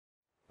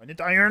I need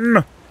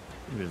iron!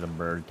 There's a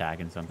bird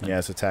attacking something. Yeah,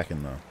 it's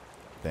attacking the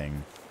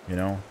thing. You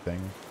know?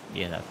 Thing?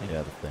 Yeah, that thing.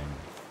 Yeah, the thing.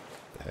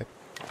 The heck?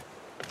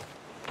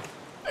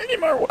 I need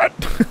more wood!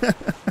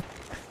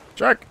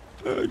 Shark!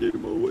 I need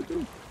more wood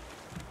too.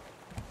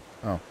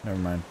 Oh, never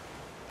mind.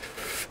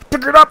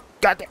 Pick it up!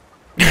 Goddamn!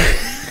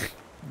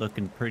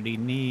 Looking pretty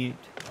neat.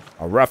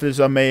 A raft is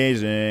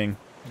amazing.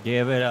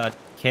 Give it a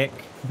kick.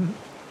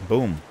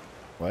 Boom.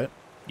 What?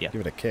 Yeah.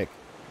 Give it a kick.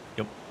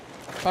 Yep.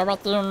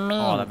 What do you mean?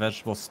 Oh, that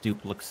vegetable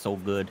soup looks so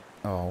good.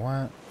 Oh,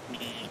 what?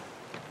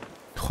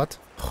 What?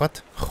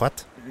 What?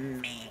 What?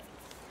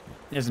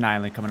 There's an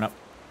island coming up.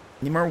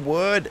 Need more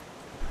wood.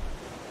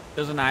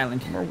 There's an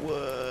island. More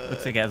wood.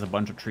 Looks like it has a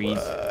bunch of trees.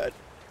 Wood.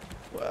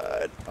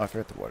 Wood. Oh, I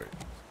forgot the water.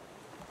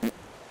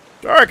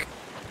 Shark!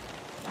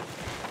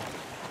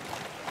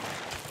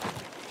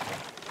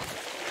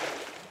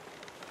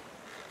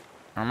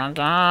 Oh my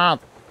god.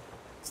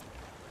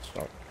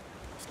 Shark.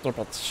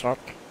 Stupid shark.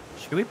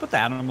 Should we put the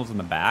animals in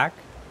the back?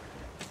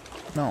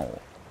 No.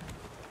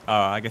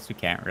 I guess we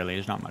can't really.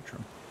 There's not much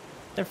room.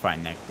 They're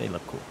fine, Nick. They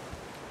look cool.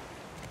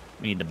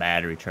 We need the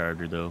battery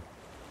charger, though.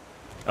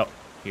 Oh,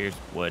 here's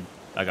wood.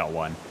 I got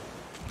one.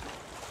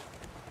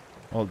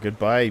 Well,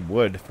 goodbye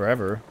wood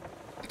forever.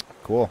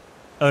 Cool.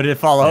 Oh, did it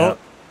fall out?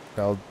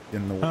 Fell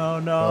in the Oh,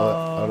 no.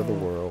 fell out of the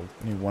world.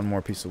 Need one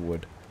more piece of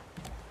wood.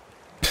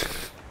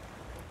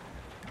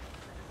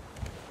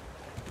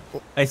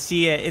 I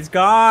see it. It's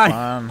gone.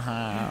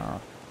 Somehow.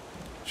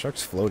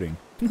 Shark's floating.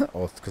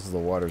 Oh, it's because the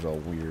water's all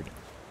weird.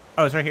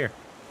 Oh, it's right here.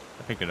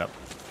 I picked it up.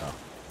 Oh.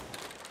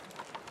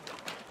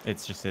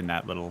 It's just in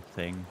that little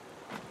thing.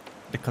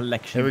 The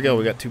collection. There we go.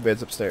 We got 2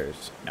 beds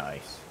upstairs.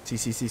 Nice.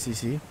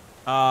 See.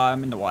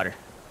 I'm in the water.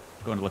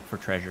 Going to look for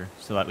treasure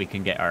so that we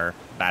can get our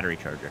battery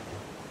charger.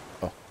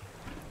 Oh.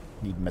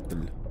 Need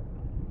metal.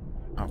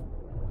 Oh.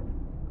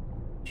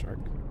 Shark.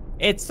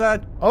 It's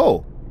a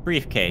Oh.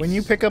 briefcase. When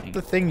you pick up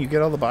the thing, you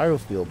get all the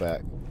biofuel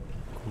back.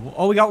 Cool.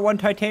 Oh, we got 1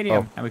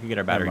 titanium. And we can get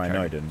our battery Never mind. No,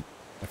 I charger. didn't.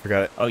 I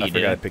forgot it. Oh, you I forgot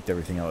did? I picked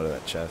everything out of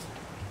that chest.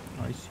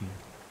 Oh, I see.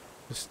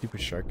 This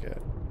stupid shark at?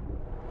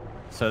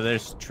 So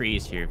there's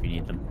trees here if you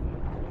need them.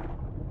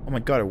 Oh my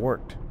god, it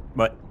worked.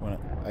 But When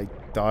I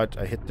dodged,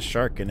 I hit the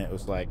shark and it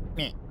was like,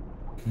 meh.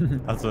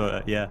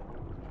 also, yeah.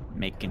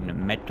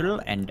 Making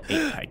metal and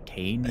a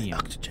titanium.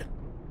 Oxygen.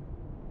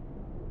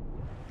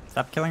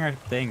 Stop killing our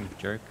thing,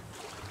 jerk.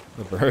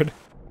 The bird?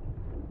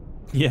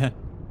 Yeah.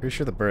 Pretty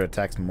sure the bird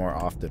attacks more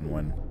often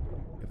when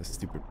the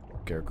stupid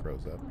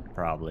scarecrow's up.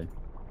 Probably.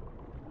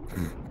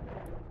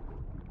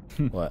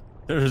 What?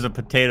 There's a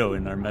potato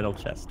in our metal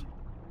chest.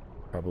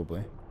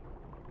 Probably.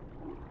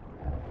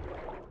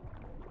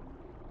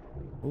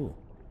 Ooh.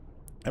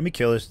 Let me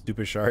kill this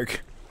stupid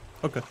shark.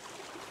 Okay.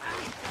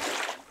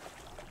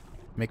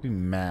 Make me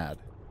mad.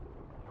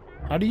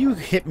 How do you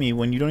hit me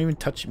when you don't even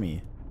touch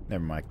me?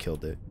 Never mind, I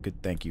killed it.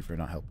 Good, thank you for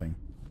not helping.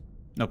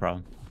 No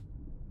problem.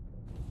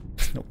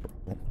 No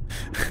problem.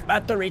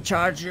 Battery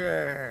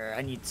charger.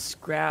 I need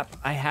scrap.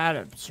 I had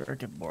a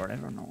circuit board. I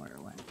don't know where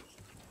it went.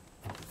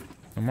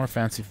 No more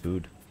fancy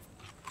food.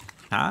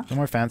 Huh? No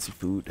more fancy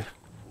food.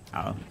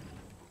 Oh.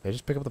 Did I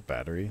just pick up the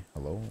battery?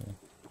 Hello?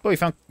 Oh, you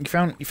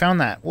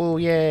found that. Whoa,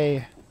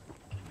 yay.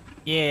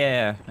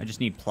 Yeah. I just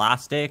need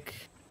plastic.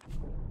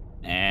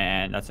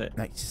 And that's it.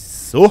 Nice.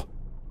 So,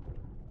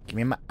 give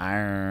me my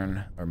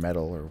iron or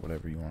metal or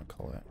whatever you want to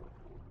call it.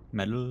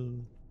 Metal.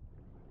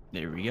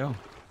 There we go.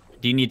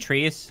 Do you need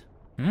trees?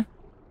 Hmm? Do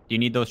you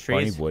need those Oh,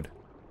 I trees? need wood.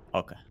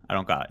 Okay. I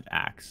don't got an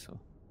axe. So.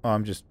 Oh,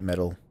 I'm just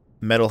metal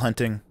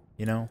hunting,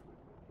 you know?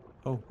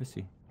 Oh, I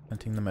see.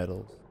 Hunting the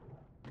metals.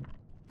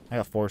 I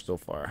got 4 so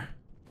far.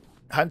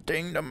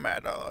 Hunting the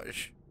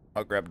metals.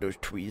 I'll grab those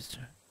trees.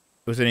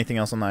 Was there anything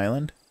else on the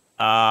island?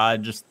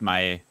 Just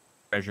my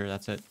treasure.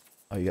 That's it.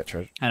 Oh, you got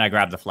treasure. And I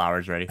grabbed the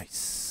flowers ready.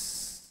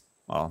 Nice.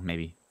 Well,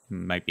 maybe.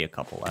 Might be a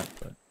couple left,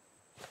 but.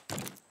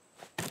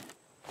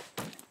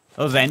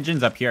 Those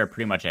engines up here are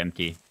pretty much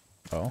empty.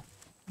 Oh.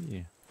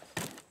 Yeah.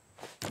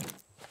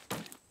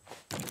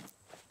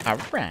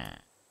 Alright.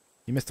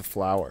 You missed a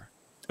flower.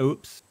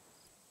 Oops.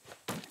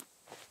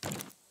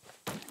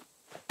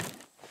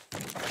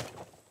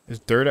 There's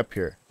dirt up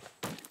here.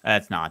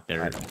 That's not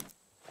there.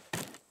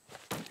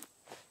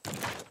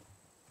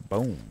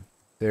 Boom.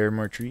 There are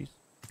more trees.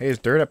 Hey, there's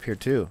dirt up here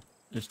too.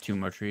 There's 2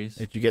 more trees.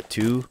 Did you get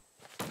 2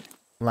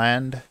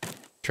 land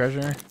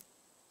treasure?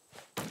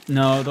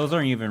 No, those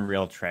aren't even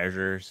real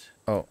treasures.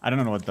 Oh. I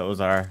don't know what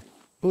those are.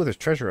 Oh, there's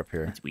treasure up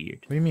here. That's weird.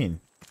 What do you mean?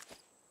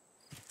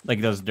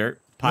 Like those dirt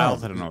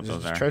piles? No, I don't know what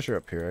those there's are. treasure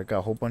up here. I got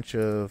a whole bunch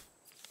of...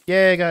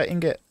 Yeah, I got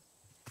ingot.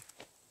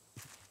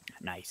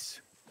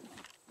 Nice.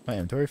 My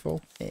inventory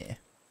full? Yeah.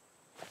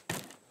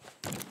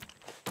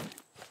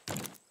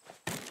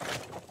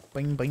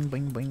 Bing, bing,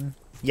 bing, bing.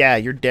 Yeah,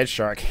 you're dead,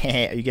 shark.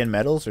 Are you getting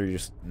medals or are you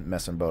just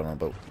messing about on a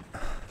boat?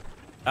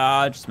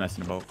 Just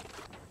messing about.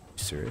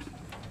 You serious?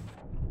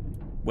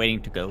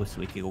 Waiting to go so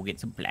we can go get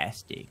some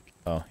plastic.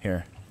 Oh,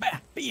 here. Bah,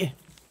 yeah.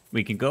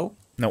 We can go?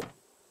 Nope.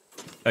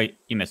 Oh,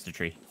 you missed a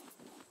tree.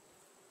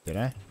 Did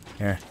I?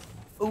 Here.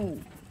 Ooh.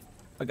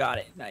 I got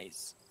it.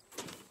 Nice.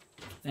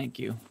 Thank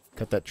you.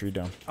 Cut that tree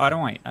down. Oh, I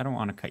don't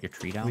want to cut your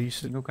tree down.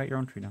 Please. You go cut your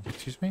own tree down.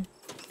 Excuse me?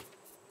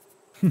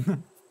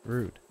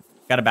 Rude.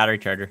 Got a battery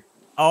charger.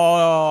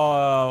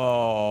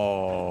 Oh.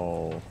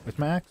 With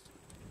my axe?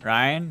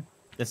 Ryan,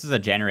 this is a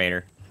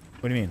generator.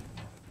 What do you mean?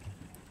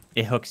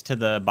 It hooks to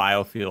the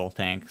biofuel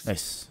tanks.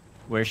 Nice.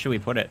 Where should we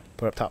put it?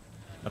 Put it up top.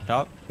 Up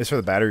top? It's for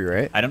the battery,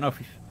 right? I don't know if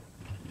we...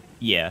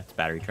 Yeah, it's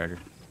battery charger.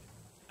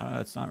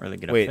 It's not really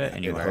gonna Wait, fit it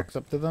anywhere. hooks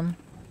up to them?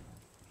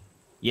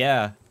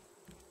 Yeah.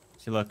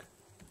 See, look.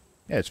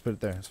 Yeah, just put it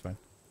there. It's fine.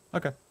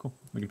 Okay, cool.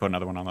 We can put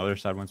another one on the other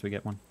side once we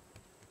get one.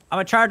 I'm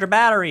gonna charge our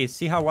batteries.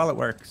 See how well it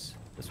works.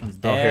 This one's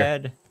Oh, here.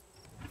 dead.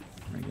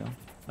 There we go.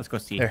 Let's go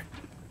see. Here,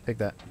 take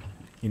that.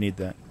 You need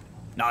that.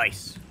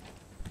 Nice.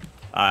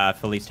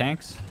 Fill these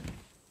tanks.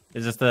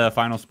 Is this the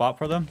final spot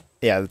for them?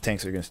 Yeah, the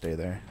tanks are gonna stay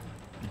there.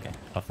 Okay.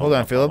 Hold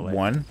on, fill all up the way.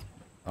 one.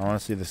 I want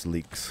to see if this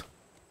leaks.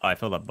 Oh, I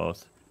filled up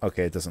both.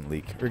 Okay, it doesn't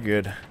leak. We're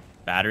good.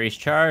 Battery's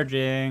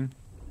charging.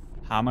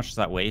 How much does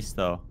that waste,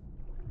 though?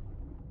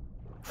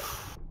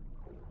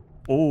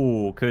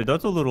 Oh, okay,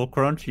 that's a little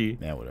crunchy.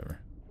 Yeah, whatever.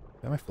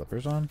 Got my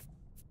flippers on?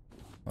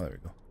 Oh, there we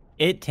go.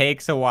 It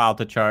takes a while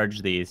to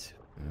charge these.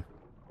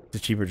 Is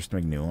it cheaper just to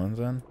make new ones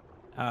then?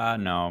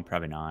 No,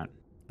 probably not. It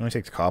only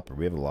takes copper.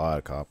 We have a lot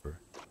of copper.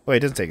 Oh, it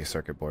doesn't take a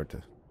circuit board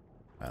to...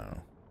 I don't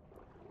know.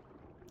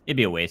 It'd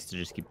be a waste to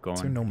just keep going.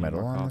 Is there no getting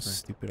metal more on copper. this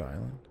stupid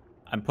island?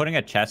 I'm putting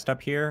a chest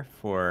up here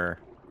for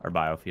our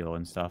biofuel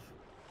and stuff.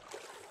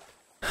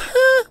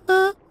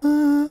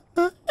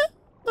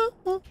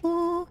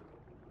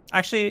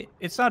 Actually,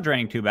 it's not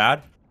draining too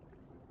bad.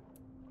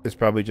 It's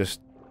probably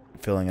just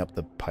filling up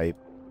the pipe.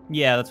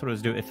 Yeah, that's what it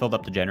was doing. It filled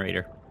up the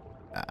generator.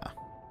 Ah.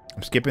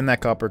 I'm skipping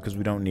that copper because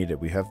we don't need it.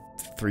 We have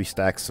 3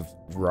 stacks of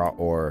raw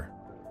ore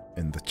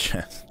in the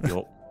chest.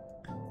 Yup.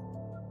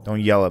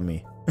 Don't yell at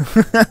me.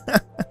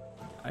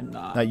 I'm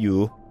not. Not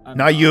you. I'm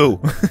Not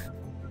you.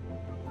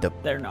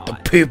 They're not. the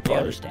people. They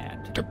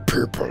understand. The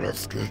people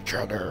lift each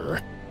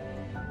other.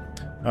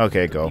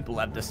 Okay, go. People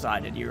have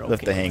decided you're okay.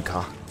 Lift the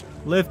anchor.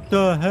 Lift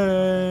the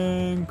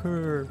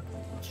anchor,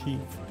 chief.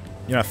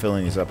 You're not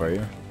filling these up, are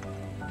you?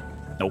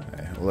 Nope.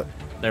 Okay, well,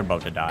 They're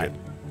about to die. Good.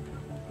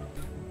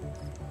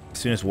 as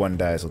soon as one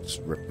dies, I'll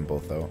just rip them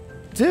both out.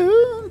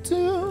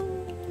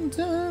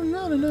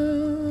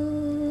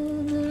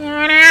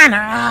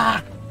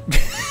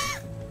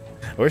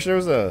 I wish there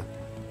was a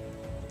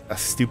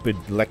stupid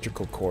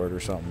electrical cord or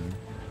something.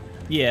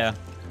 Yeah.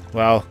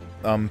 Well,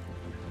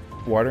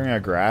 watering our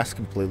grass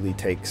completely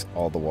takes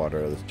all the water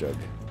out of this jug.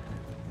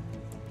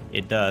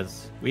 It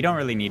does. We don't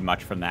really need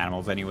much from the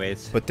animals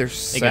anyways. But they're They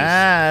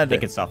sad. They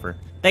could suffer.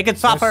 They could They're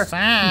suffer.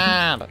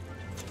 sad.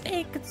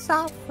 They could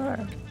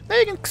suffer.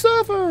 They can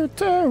suffer a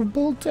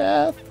terrible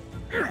death.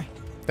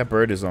 That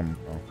bird is oh.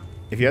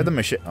 If you had the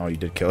machine, oh, you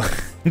did kill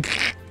it.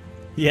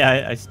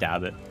 Yeah, I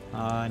stab it.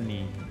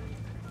 Honey.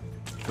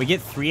 We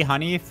get 3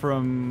 honey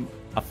from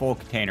a full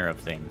container of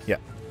things. Yeah.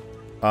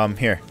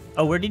 Here.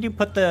 Oh, where did you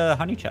put the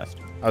honey chest?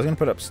 I was gonna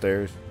put it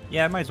upstairs.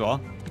 Yeah, might as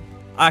well.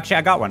 Actually,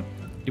 I got one.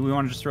 Do we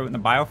want to just throw it in the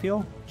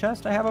biofuel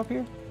chest I have up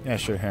here? Yeah,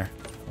 sure. Here.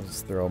 I'll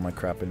just throw all my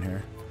crap in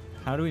here.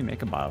 How do we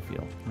make a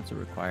biofuel? What's it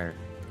required?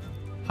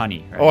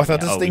 Honey, right? Oh, I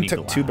thought Yeah, this we thing need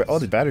took 2. glass. Oh,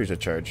 the batteries are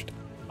charged.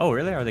 Oh,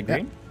 really? Are they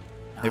green?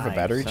 They have a Nice,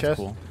 battery that's chest?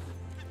 Cool.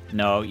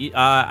 No,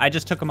 I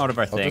just took them out of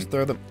our I'll thing. just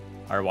throw them.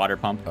 Our water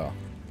pump. Oh.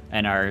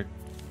 And our...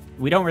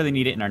 We don't really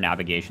need it in our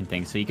navigation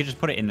thing, so you could just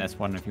put it in this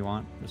one if you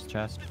want, this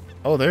chest.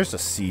 Oh, there's a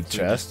seed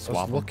So you just chest. I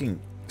swap was 'em? looking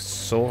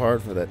so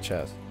hard for that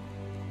chest.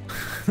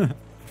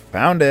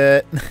 Found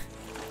it.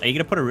 Are you going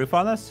to put a roof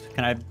on this?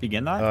 Can I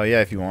begin that? Oh,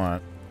 yeah, if you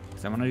want.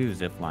 Because I want to do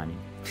zip lining.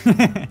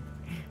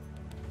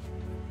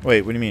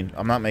 Wait, what do you mean?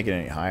 I'm not making it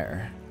any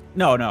higher.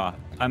 No,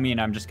 I mean,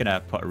 I'm just going to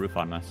put a roof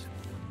on this.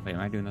 Wait, am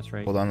I doing this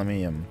right? Hold on, let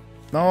me,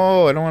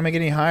 No, I don't want to make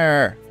it any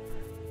higher.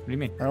 What do you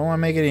mean? I don't want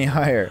to make it any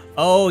higher.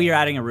 Oh, you're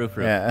adding a roof.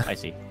 Yeah. I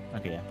see.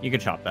 Okay, yeah. You could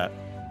chop that.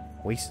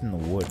 Wasting the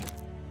wood,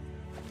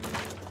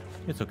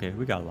 It's okay.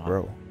 We got a lot.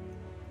 bro.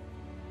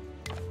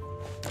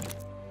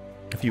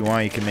 If you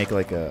want, you can make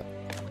like a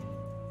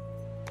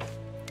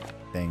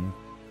thing.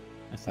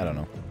 see. I don't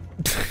know.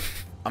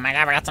 Oh my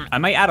god, we got some. I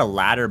might add a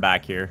ladder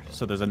back here,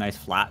 so there's a nice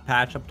flat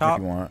patch up If top.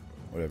 you want,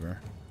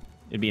 whatever.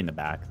 It'd be in the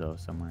back, though,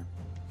 somewhere.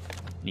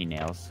 Need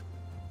nails.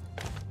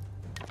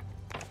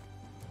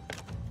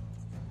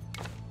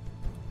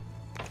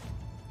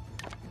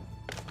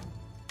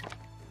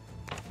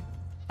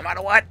 I'm out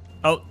of what?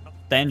 Oh,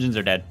 the engines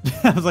are dead.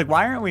 I was like,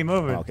 why aren't we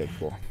moving? Oh, okay,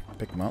 cool.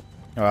 Pick them up.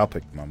 Oh, I'll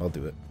pick them up. I'll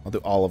do it. I'll do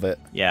all of it.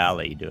 Yeah, I'll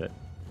let you do it.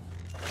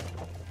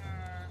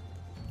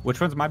 Which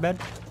one's my bed?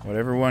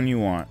 Whatever one you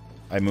want.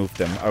 I moved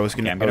them. I was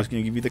gonna. Okay, I'm I was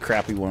gonna give you the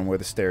crappy one where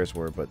the stairs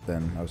were, but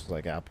then I was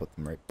like, I'll put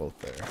them right both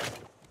there.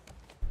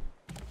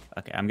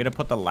 Okay, I'm gonna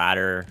put the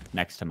ladder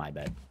next to my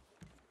bed.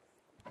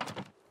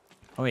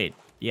 Oh wait,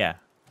 yeah.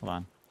 Hold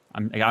on.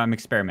 I'm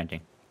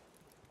experimenting.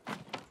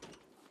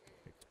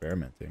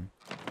 Experimenting.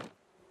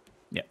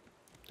 Yep.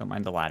 Don't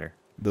mind the ladder.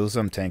 Those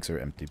tanks are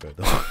empty, by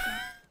the way.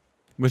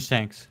 Which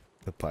tanks?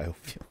 The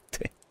biofuel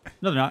tank.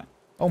 No, they're not.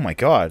 Oh my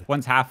god.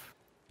 One's half.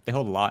 They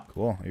hold a lot.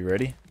 Cool. Are you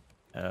ready?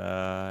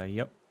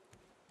 Yep.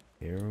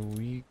 Here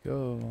we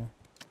go.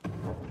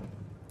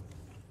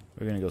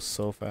 We're gonna go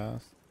so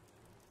fast.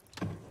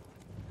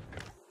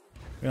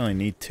 We only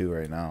need 2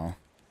 right now.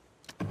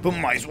 But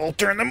might as well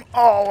turn them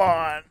all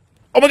on.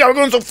 Oh my god, we're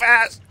going so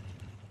fast!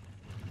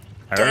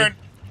 Turn!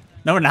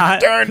 No, we're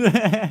not.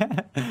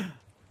 Turn!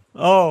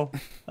 Oh,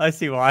 I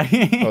see why.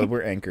 Oh,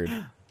 we're anchored,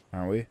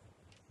 aren't we?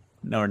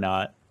 No, we're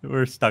not.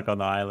 We're stuck on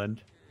the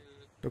island.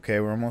 Okay,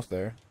 we're almost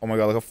there. Oh my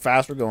god, look how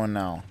fast we're going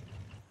now.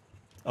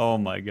 Oh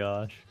my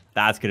gosh.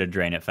 That's gonna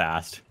drain it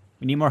fast.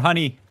 We need more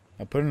honey.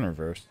 I put it in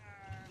reverse.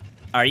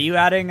 Are you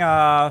adding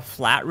a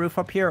flat roof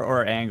up here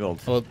or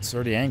angled? Well, it's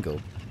already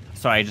angled.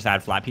 So I just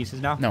add flat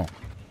pieces now? No,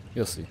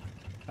 you'll see.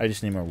 I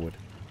just need more wood.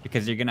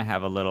 Because you're gonna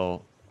have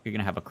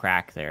a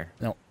crack there.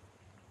 No.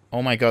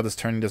 Oh my god, this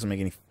turning doesn't make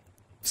any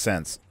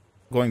sense.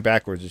 Going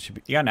backwards, it should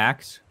be... You got an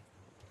axe?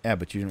 Yeah,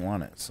 but you didn't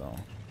want it, so...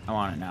 I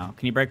want it now.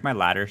 Can you break my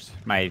ladders?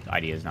 My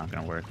idea is not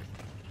gonna work.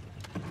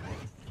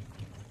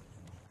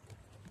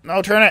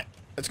 No, turn it!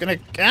 It's gonna...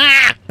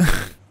 Ah!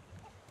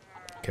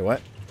 Okay,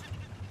 what?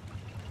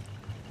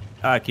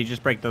 Can you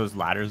just break those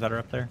ladders that are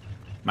up there?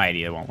 My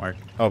idea won't work.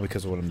 Oh,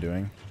 because of what I'm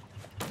doing?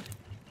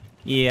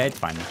 Yeah, it's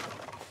fine.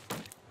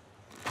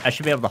 I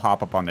should be able to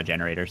hop up on the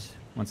generators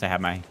once I have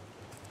my...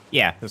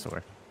 Yeah, this will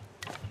work.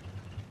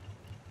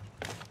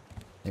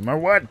 Need more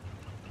wood!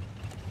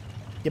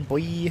 Yeah,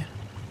 boy!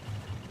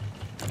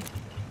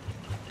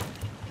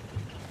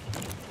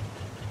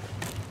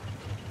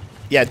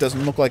 Yeah, it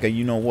doesn't look like a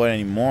you-know-what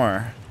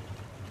anymore.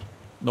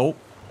 Nope.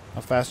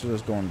 How fast is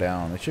this going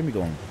down? It shouldn't be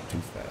going too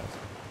fast.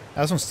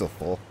 That one's still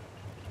full.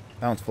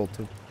 That one's full,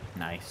 too.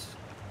 Nice.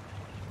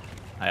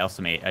 I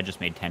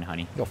just made 10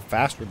 honey. Look how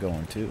fast we're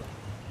going, too.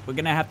 We're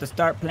gonna have to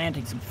start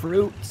planting some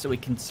fruit so we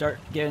can start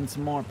getting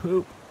some more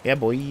poop. Yeah,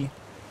 boy.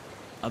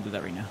 I'll do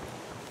that right now.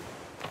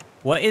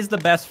 What is the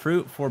best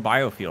fruit for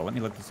biofuel? Let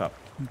me look this up.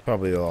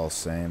 Probably all the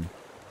same.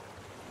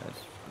 Best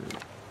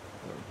fruit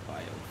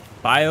for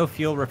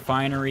biofuel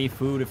refinery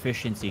food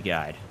efficiency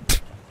guide.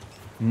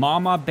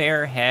 Mama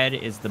Bear Head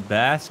is the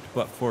best,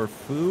 but for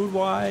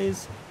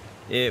food-wise,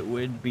 it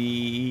would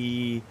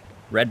be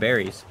red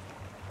berries.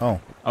 Oh.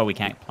 Oh, we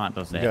can't plant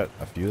those We there. got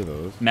a few of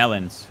those.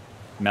 Melons.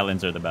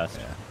 Melons are the best.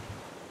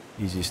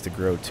 Yeah. Easiest to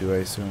grow, too, I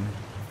assume.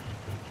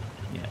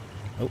 Yeah.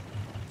 Oh.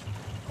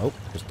 Oh,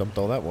 just dumped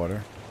all that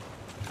water.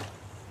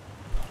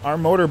 Our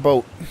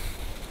motorboat.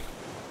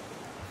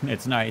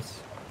 It's nice.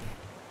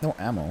 No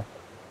ammo.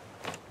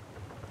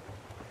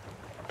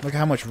 Look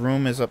how much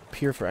room is up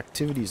here for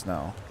activities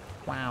now.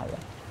 Wow.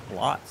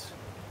 Lots.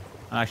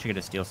 I'm actually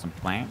going to steal some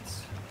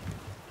plants.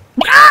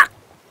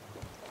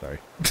 Sorry.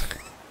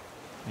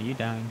 Are you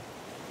dying?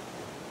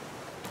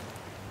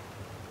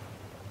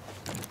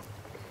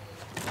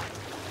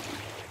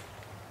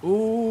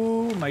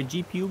 Ooh, my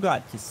GPU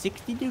got to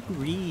 60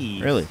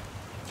 degrees. Really?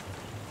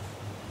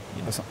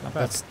 Yeah, That's not bad.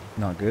 that's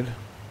not good.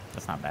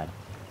 That's not bad.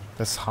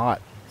 That's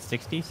hot.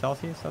 60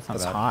 Celsius? That's not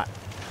That's bad. hot.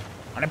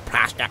 On a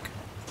plastic.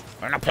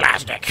 On a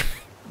plastic.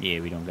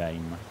 Yeah, we don't got any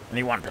more.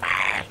 Only one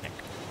plastic.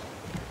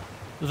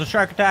 There's a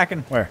shark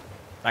attacking. Where?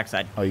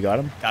 Backside. Oh, you got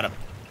him? Got him.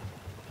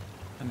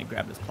 Let me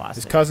grab this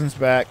plastic. His cousin's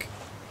back.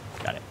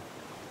 Got it.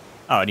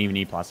 Oh, I didn't even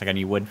need plastic. I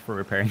need wood for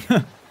repairing.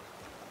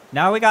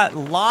 Now we got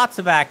lots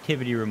of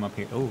activity room up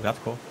here. Oh, that's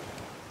cool.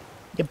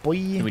 Yeah, boy.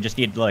 And we just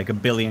need like a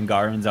billion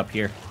gardens up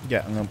here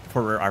Yeah, I'm gonna,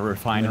 for our I'm gonna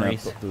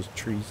refineries. put those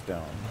trees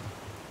down.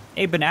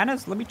 Hey,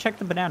 bananas? Let me check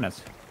the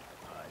bananas.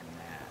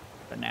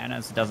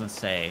 Bananas doesn't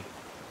say.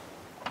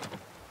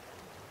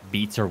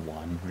 Beets are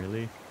 1,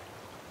 really?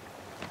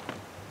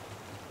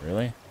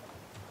 Really?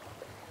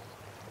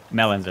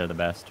 Melons are the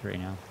best right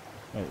now.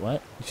 Wait,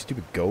 what? You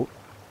stupid goat.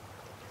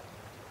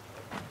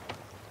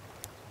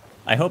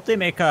 I hope they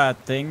make a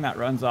thing that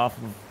runs off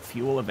of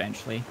fuel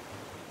eventually.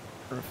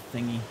 Or a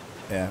thingy.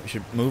 Yeah, we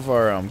should move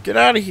our, get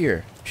out of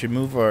here! We should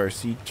move our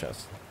seed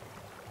chest.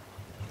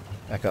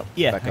 Back up.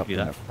 Yeah, back I can up do in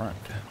that. the front.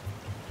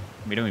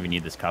 We don't even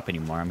need this cup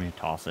anymore. I'm going to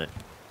toss it.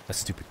 That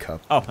stupid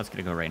cup. Oh, that's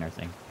going to go right in our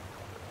thing.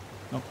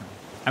 Nope.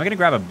 I'm going to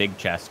grab a big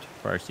chest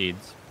for our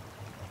seeds.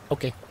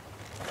 Okay.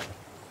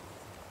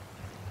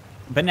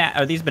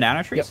 Are these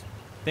banana trees? Yep.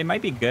 They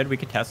might be good. We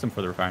could test them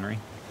for the refinery.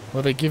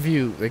 Well, they give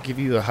you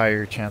a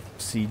higher chance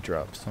of seed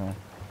drop, so.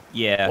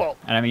 Yeah. Well-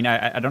 And I mean,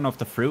 I don't know if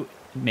the fruit,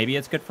 maybe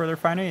it's good for the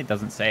refinery. It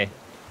doesn't say.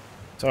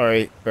 It's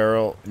alright,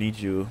 Barrel. I need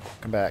you.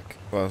 Come back.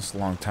 Well, it's a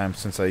long time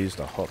since I used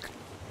a hook.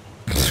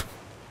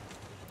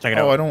 Check it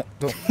out. Oh,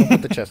 don't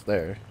put the chest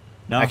there.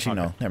 No? Actually,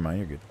 Okay. no. Never mind.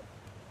 You're good.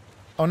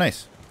 Oh,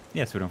 nice.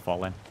 Yeah, so we don't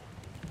fall in.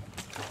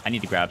 I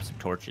need to grab some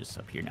torches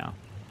up here now.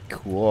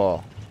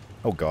 Cool.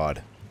 Oh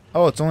God.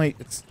 Oh, it's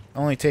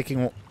only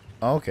taking.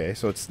 Oh, okay,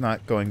 so it's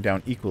not going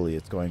down equally.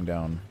 It's going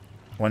down.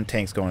 One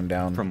tank's going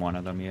down. From one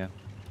of them, yeah.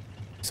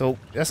 So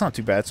that's not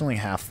too bad. It's only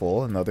half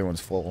full, and the other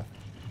one's full.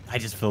 I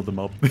just filled them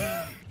up.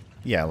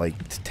 Yeah, like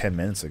 10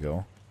 minutes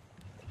ago.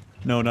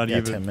 No, not Yeah,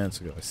 even. 10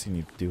 minutes ago. I seen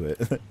you do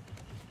it.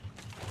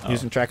 Oh.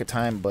 Using track of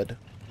time, bud.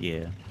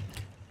 Yeah.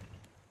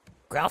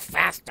 Grow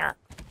faster.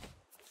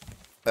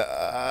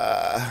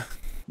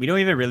 We don't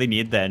even really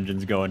need the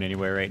engines going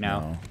anywhere right now.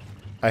 No.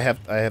 I have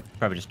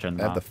Probably just turn I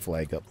them have the off.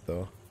 flag up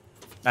though.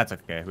 That's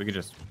okay. We could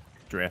just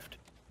drift.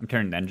 I'm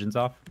turning the engines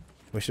off.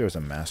 Wish there was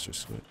a master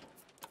switch.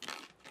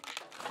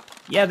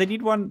 Yeah, they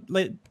need one.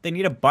 They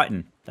need a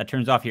button that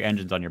turns off your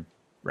engines on your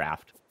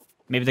raft.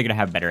 Maybe they're gonna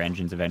have better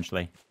engines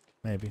eventually.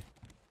 Maybe.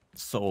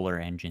 Solar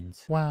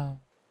engines. Wow.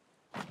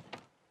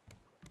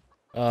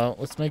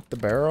 Let's make the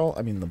barrel.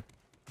 I mean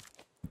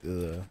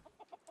the.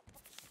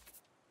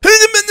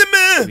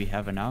 Do we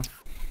have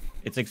enough?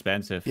 It's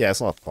expensive. Yeah, it's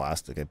a lot of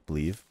plastic, I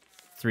believe.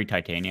 3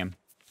 titanium.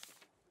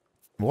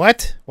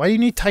 What? Why do you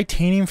need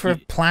titanium for a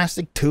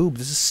plastic tube?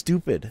 This is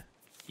stupid.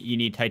 You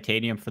need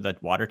titanium for the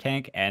water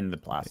tank and the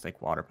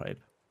plastic water pipe.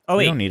 Oh,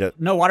 We wait. don't need it.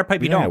 No, water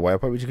pipe We you don't need a don't. water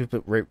pipe. We just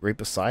put right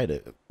beside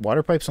it.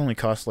 Water pipes only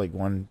cost like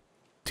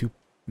 2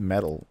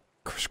 metal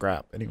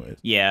scrap, anyways.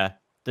 Yeah,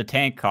 the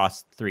tank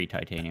costs 3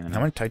 titanium.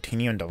 How much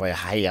titanium do I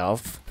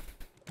have?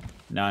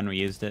 None. We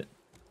used it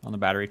on the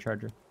battery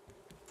charger.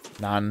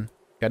 None.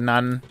 Got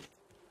none.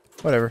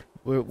 Whatever.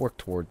 We'll work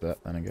toward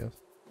that then, I guess.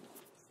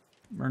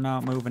 We're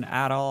not moving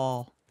at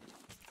all.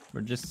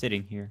 We're just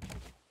sitting here.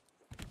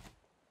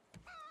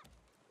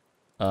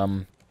 I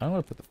don't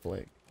want to put the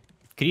flag.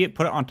 Could you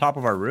put it on top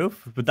of our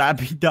roof? Would that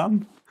be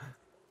dumb?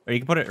 Or you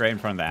can put it right in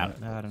front of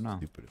that. I don't know.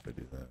 Stupid if I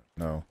do that.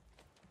 No.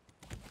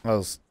 I'll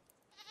just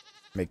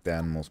make the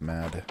animals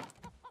mad.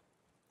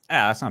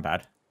 Yeah, that's not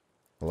bad.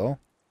 Hello?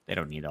 They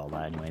don't need all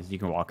that anyways. You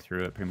can walk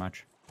through it pretty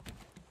much.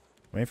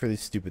 Waiting for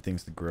these stupid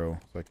things to grow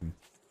so I can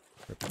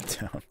rip it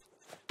down.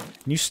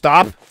 Can you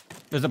stop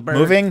There's a bird.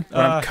 moving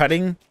when I'm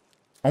cutting?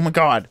 Oh my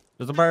god.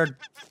 There's a bird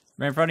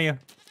right in front of you.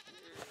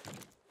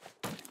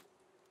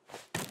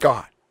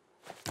 God.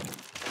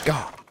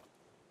 God.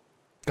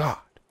 God.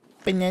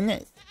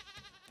 Bananas.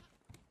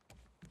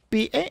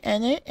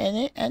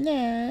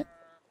 B-A-N-A-N-A-N-A.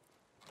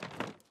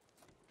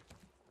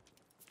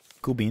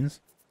 Cool beans.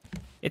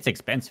 It's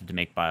expensive to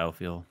make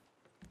biofuel.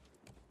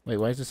 Wait,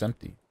 why is this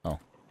empty? Oh.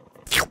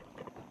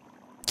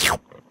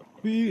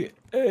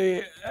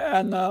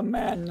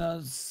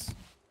 B-A-N-A-Manas.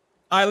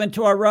 Island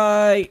to our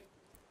right.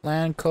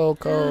 Land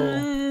cocoa.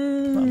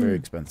 Not very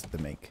expensive to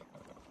make.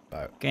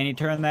 But Can you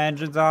turn the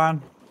engines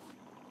on?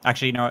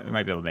 Actually, you know what? We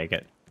might be able to make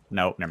it.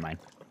 No, never mind.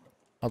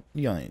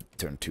 you only need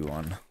to turn 2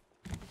 on.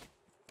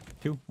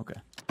 2? Okay.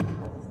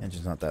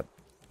 Engine's not that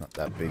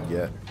big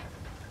yet.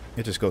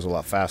 It just goes a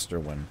lot faster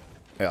when...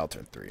 Yeah, I'll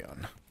turn 3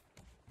 on.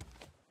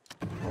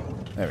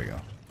 There we go.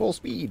 Full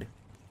speed.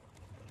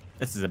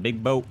 This is a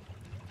big boat.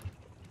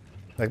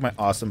 Like my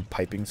awesome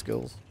piping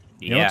skills.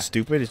 You know Yeah. what's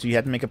stupid is you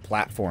had to make a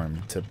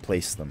platform to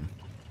place them.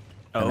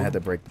 And I had to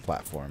break the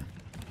platform.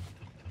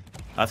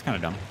 That's kind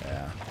of dumb.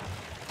 Yeah.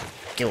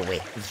 Do it.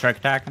 Is the shark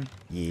attacking?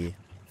 Yeah.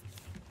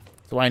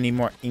 So I need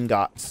more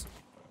ingots.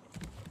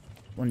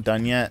 One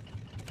done yet?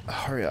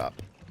 Hurry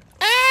up.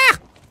 Oh,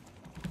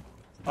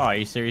 are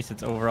you serious?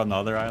 It's over on the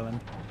other island?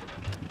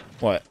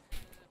 What?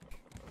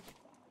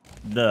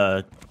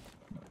 The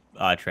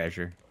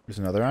treasure. There's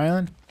another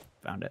island?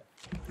 Found it.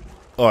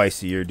 Oh, I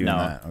see. You're doing No.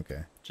 that.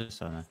 Okay.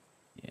 Just on the...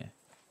 Yeah.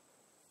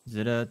 Is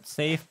it a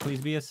safe?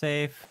 Please be a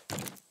safe.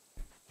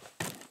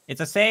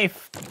 It's a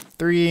safe.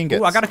 3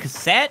 ingots. Ooh, I got a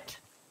cassette.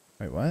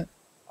 Wait, what?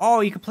 Oh,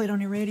 you can play it on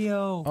your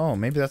radio. Oh,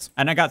 maybe that's...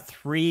 And I got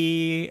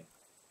 3...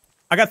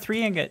 I got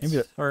 3 ingots. Maybe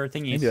that- or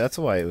thingies. Maybe that's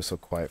why it was so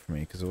quiet for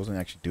me, because it wasn't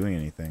actually doing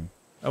anything.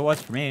 It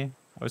was for me.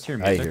 I was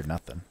hearing I music. hear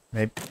nothing.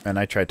 Maybe, and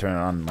I tried turning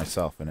it on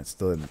myself, and it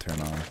still didn't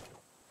turn on.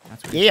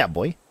 That's weird. Yeah,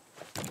 boy.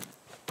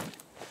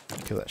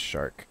 Kill that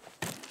shark.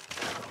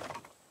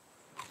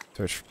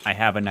 Search. I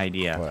have an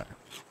idea. What?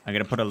 I'm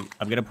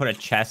gonna put a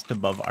chest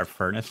above our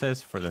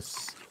furnaces for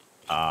this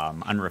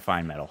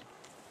unrefined metal.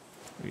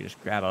 We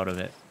just grab out of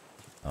it.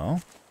 Oh?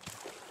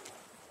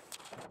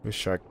 Where's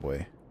Shark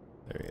Boy?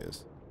 There he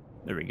is.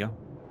 There we go.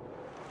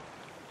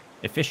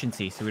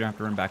 Efficiency, so we don't have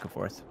to run back and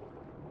forth.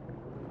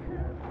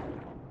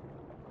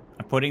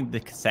 I'm putting the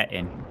cassette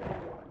in.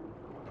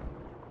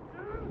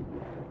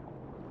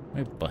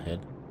 My butthead.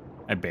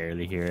 I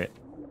barely hear it.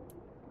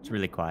 It's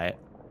really quiet.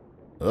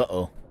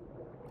 Uh-oh.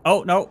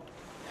 Oh, no.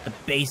 The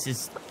bass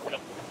is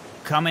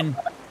coming. Do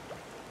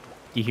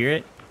you hear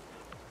it?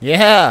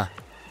 Yeah!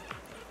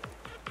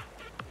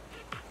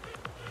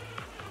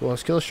 Cool,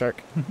 let's kill a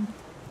shark. Maybe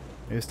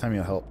this time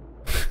you'll help.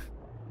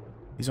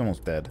 He's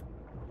almost dead.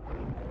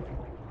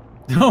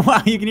 Oh,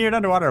 wow. You can hear it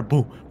underwater.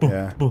 Boo, boo,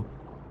 Yeah. boo.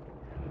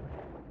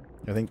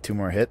 I think 2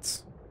 more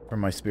hits from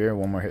my spear.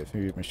 1 more hit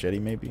from your machete,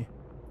 maybe.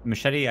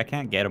 Machete, I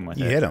can't get him with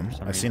You it. hit him. for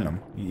some I've seen reason.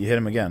 him. You hit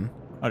him again.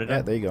 Oh, did Yeah,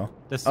 I? there you go.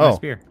 This is my Oh.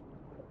 spear.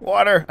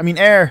 Water! I mean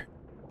air!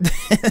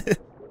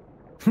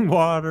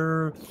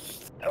 Water.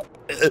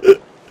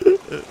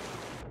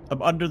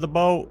 I'm under the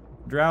boat.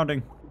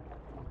 Drowning.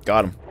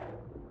 Got him.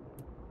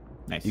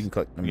 Nice. You can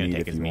collect the I'm gonna meat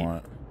take if his you meat.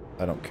 want.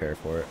 I don't care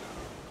for it.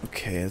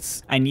 Okay,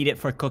 it's I need it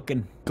for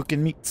cooking.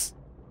 cooking meats.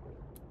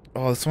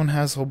 Oh, this one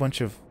has a whole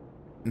bunch of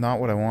not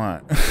what I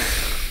want.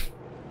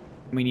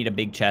 We need a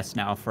big chest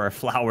now for our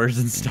flowers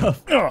and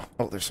stuff.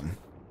 Oh, there's some.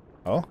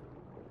 Oh?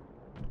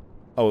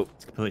 Oh,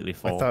 It's completely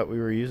full. I thought we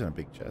were using a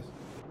big chest.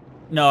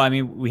 No, I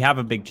mean, we have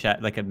a big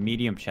chest, like a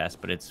medium chest,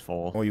 but it's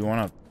full. Oh, you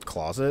want a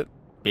closet?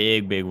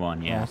 Big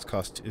one, Oh, yeah.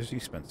 it's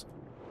expensive.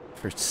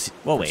 For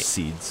Well, for wait.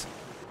 seeds.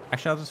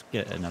 Actually, I'll just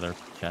get another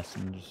chest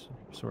and just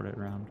sort it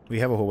around. We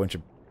have a whole bunch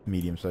of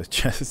medium-sized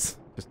chests.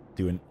 Just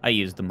doing I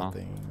used them all.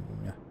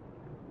 nothing.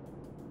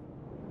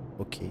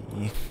 Okay.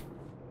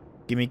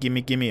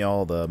 Gimme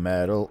all the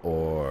metal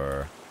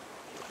ore.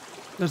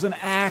 There's an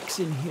axe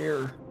in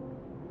here.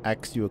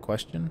 Ask you a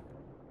question?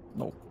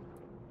 No.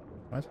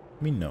 What?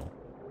 Me no.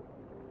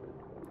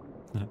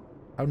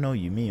 How know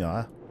you me,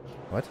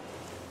 What?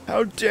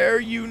 How dare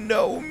you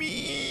know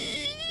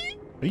me?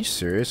 Are you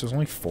serious? There's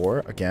only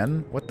 4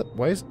 again? What the?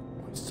 Why is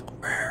it so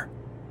rare?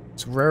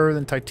 It's rarer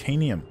than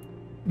titanium.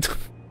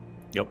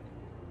 Yep.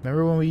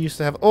 Remember when we used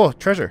to have? Oh,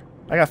 treasure!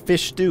 I got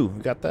fish stew.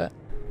 You got that?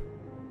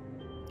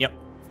 Yep.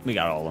 We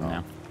got all of them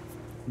now.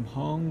 I'm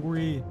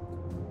hungry.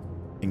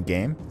 In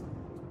game?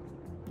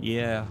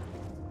 Yeah.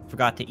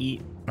 Forgot to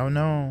eat. Oh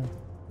no.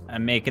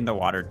 I'm making the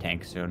water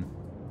tank soon.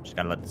 Just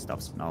gotta let the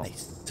stuff smell.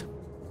 Nice.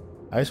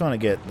 I just want to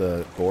get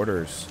the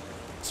borders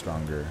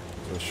stronger,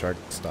 so the shark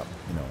stop,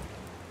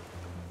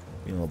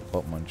 being a little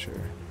butt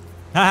muncher.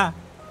 Haha.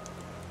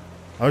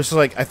 I was just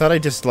like, I thought I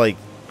just like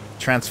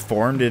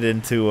transformed it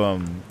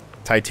into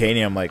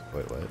titanium. Like,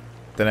 wait, what?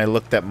 Then I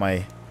looked at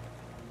my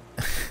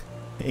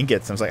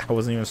ingots. And I was like, I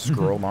wasn't even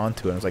scrolled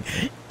onto it. I was like,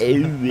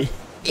 ew.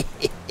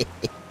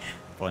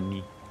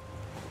 Funny.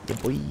 Yeah,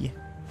 boy.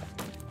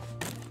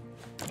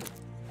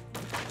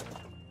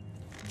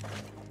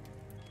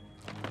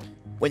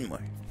 One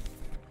more.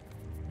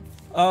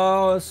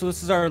 Oh, so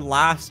this is our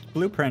last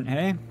blueprint,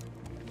 hey?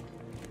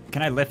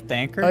 Can I lift the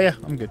anchor? Oh yeah,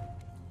 I'm good.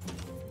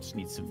 Just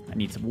need some. I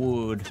need some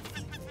wood.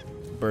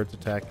 Birds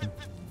attacking.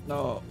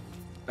 No,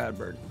 bad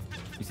bird.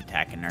 He's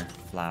attacking our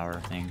flower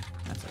thing.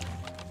 That's okay.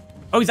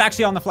 Oh, he's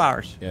actually on the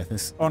flowers. Yeah,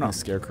 this. Oh, no. The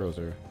scarecrows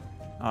are.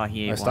 Oh,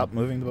 he ate I one. stopped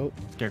moving the boat.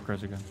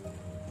 Scarecrows are gone.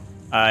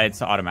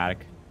 It's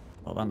automatic.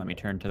 Hold on, let me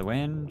turn to the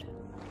wind.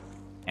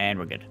 And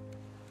we're good.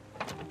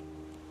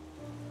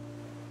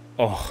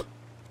 Oh.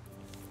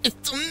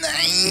 It's so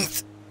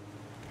nice.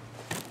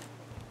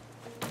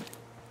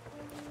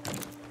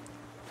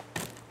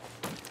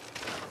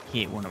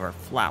 He ate one of our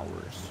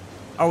flowers.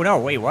 Oh no,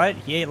 wait, what?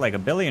 He ate like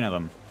 1 billion of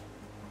them.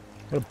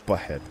 What a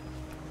butthead.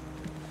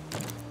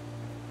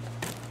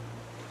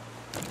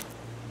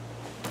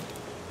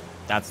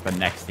 That's the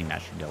next thing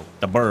that should go.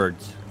 The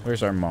birds.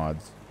 Where's our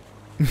mods?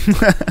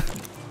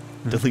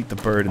 Delete the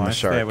bird and the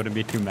Honestly, I shark. wouldn't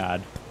be too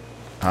mad.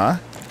 Huh?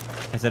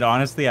 I said,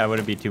 honestly, I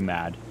wouldn't be too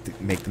mad.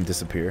 Make them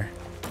disappear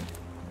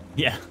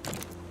Yeah.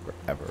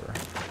 forever.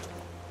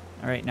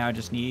 All right, now I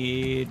just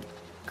need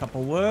a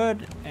couple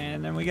wood,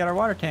 and then we got our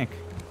water tank.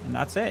 And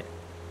that's it,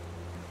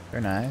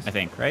 Very nice. I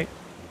think, right?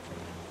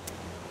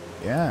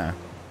 Yeah.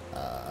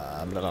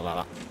 Blah, blah,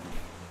 blah.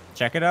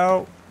 Check it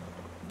out.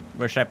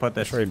 Where should I put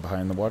this? It's right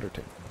behind the water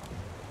tank.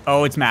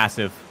 Oh, it's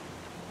massive.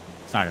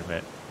 It's not gonna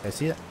fit. I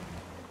see it.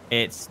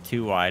 It's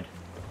too wide.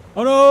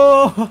 Oh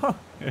no!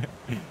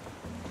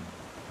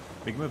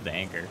 We can move the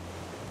anchor.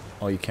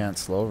 Oh, you can't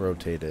slow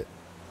rotate it.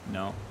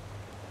 No.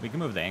 We can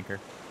move the anchor.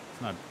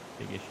 It's not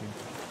a big issue.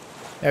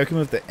 Yeah, we can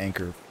move the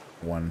anchor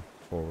one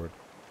forward.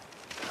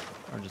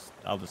 Or just,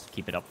 I'll just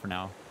keep it up for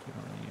now. We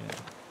don't really need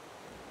it.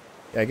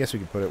 Yeah, I guess we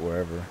can put it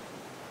wherever.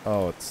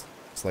 Oh, it's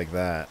like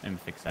that. And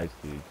fix I that.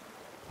 see.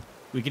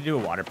 We could do a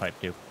water pipe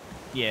too.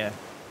 Yeah.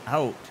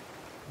 Out.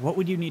 What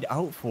would you need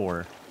out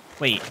for?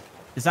 Wait,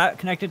 is that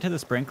connected to the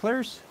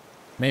sprinklers?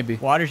 Maybe.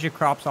 Waters your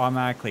crops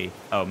automatically.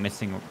 Oh,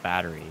 missing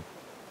battery.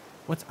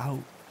 What's out?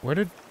 Where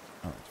did?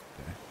 Oh,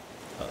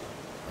 it's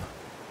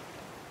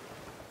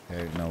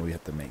okay. Okay, no, we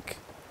have to make.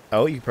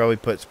 Oh, you could probably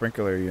put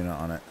sprinkler unit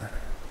on it.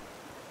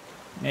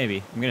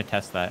 Maybe. I'm gonna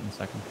test that in a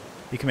second.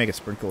 You can make a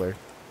sprinkler,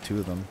 2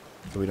 of them,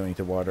 so we don't need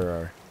to water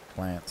our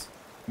plants.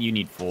 You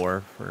need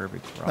 4 for every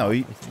crop. No,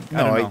 I think.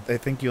 I don't know. I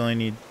think you only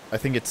need. I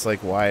think it's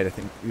like wide. I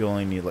think you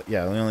only need.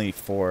 Yeah, we only need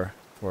 4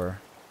 for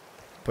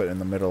put in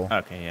the middle.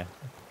 Okay, yeah.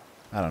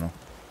 I don't know.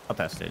 I'll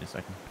test it in a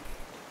second.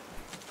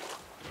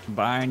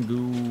 Combine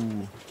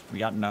goo. We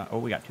got no. Oh,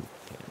 we got 2.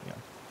 Okay, there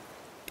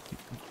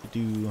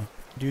we go.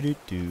 Do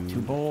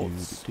 2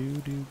 bolts.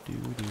 Poopy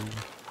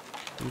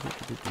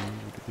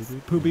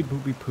Poopy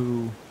poopy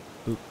poo.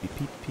 peep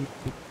peep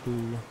peep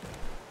poo.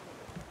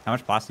 How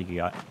much plastic you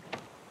got?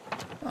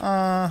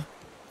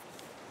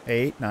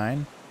 8,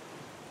 9.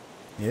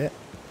 Yeah.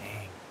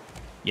 Dang.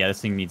 Yeah,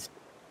 this thing needs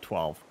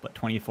 12, but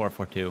 24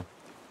 for 2.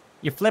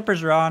 Your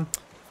flippers are on.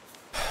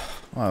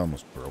 Well,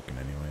 almost broken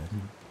anyway.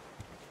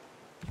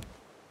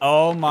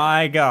 Oh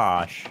my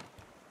gosh.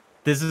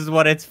 This is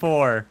what it's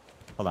for.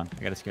 Hold on,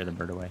 I gotta scare the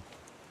bird away.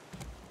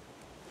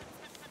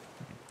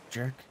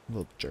 Jerk.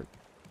 Little jerk.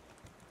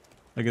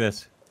 Look at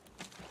this.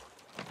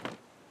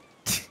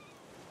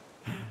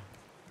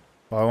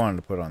 Well, I wanted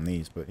to put on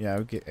these, but yeah,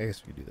 I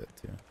guess we could do that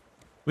too.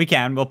 We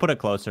can. We'll put it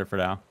closer for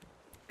now.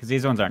 Because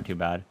these ones aren't too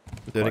bad.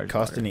 Did it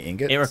cost any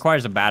ingots? It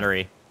requires a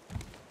battery.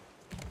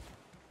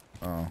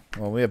 Oh,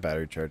 well, we have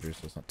battery chargers,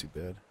 so it's not too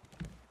bad.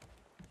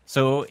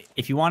 So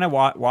if you want to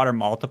water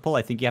multiple,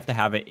 I think you have to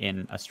have it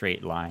in a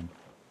straight line.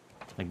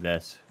 Like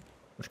this.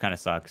 Which kind of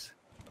sucks.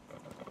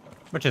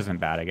 Which isn't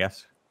bad, I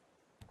guess.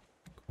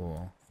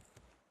 Cool.